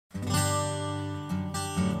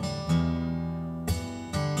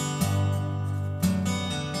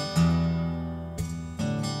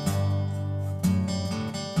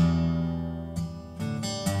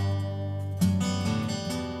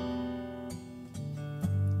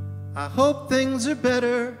I hope things are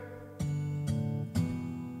better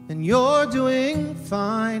and you're doing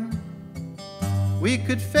fine. We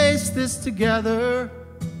could face this together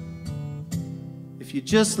if you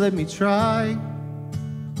just let me try.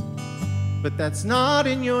 But that's not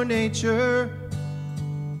in your nature,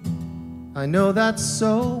 I know that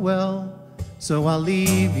so well. So I'll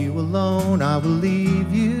leave you alone, I will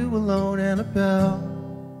leave you alone, Annabelle.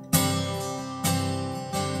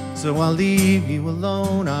 So I'll leave you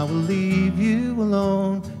alone, I will leave you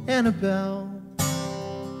alone, Annabelle.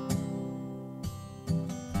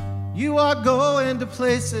 You are going to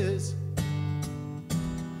places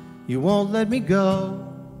you won't let me go,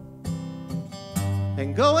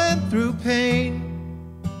 and going through pain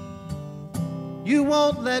you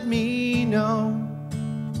won't let me know.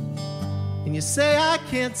 And you say I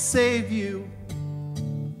can't save you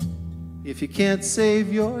if you can't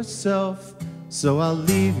save yourself. So I'll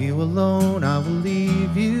leave you alone, I will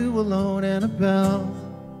leave you alone, Annabelle.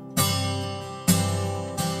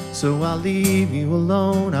 So I'll leave you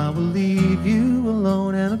alone, I will leave you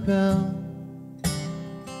alone, Annabelle.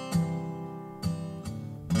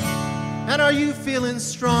 And are you feeling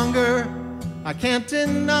stronger? I can't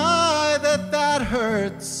deny that that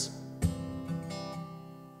hurts.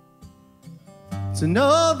 To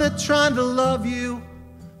know that trying to love you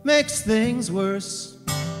makes things worse.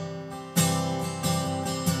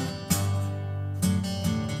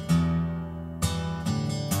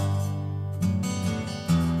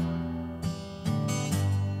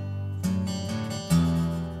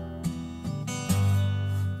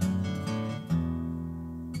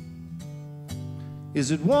 Is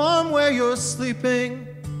it warm where you're sleeping,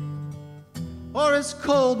 or is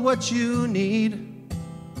cold what you need?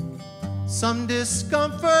 Some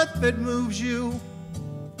discomfort that moves you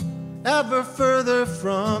ever further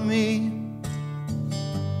from me.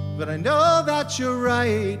 But I know that you're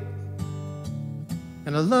right,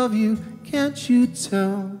 and I love you, can't you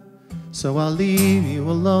tell? So I'll leave you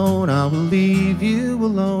alone, I will leave you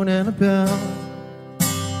alone, Annabelle.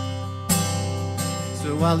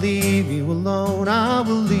 So I'll leave you alone, I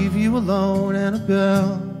will leave you alone,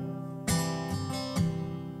 Annabelle.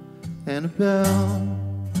 Annabelle,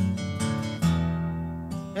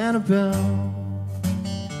 Annabelle,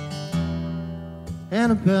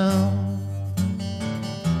 Annabelle.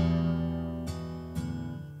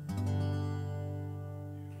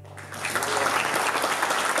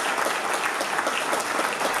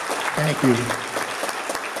 Thank you.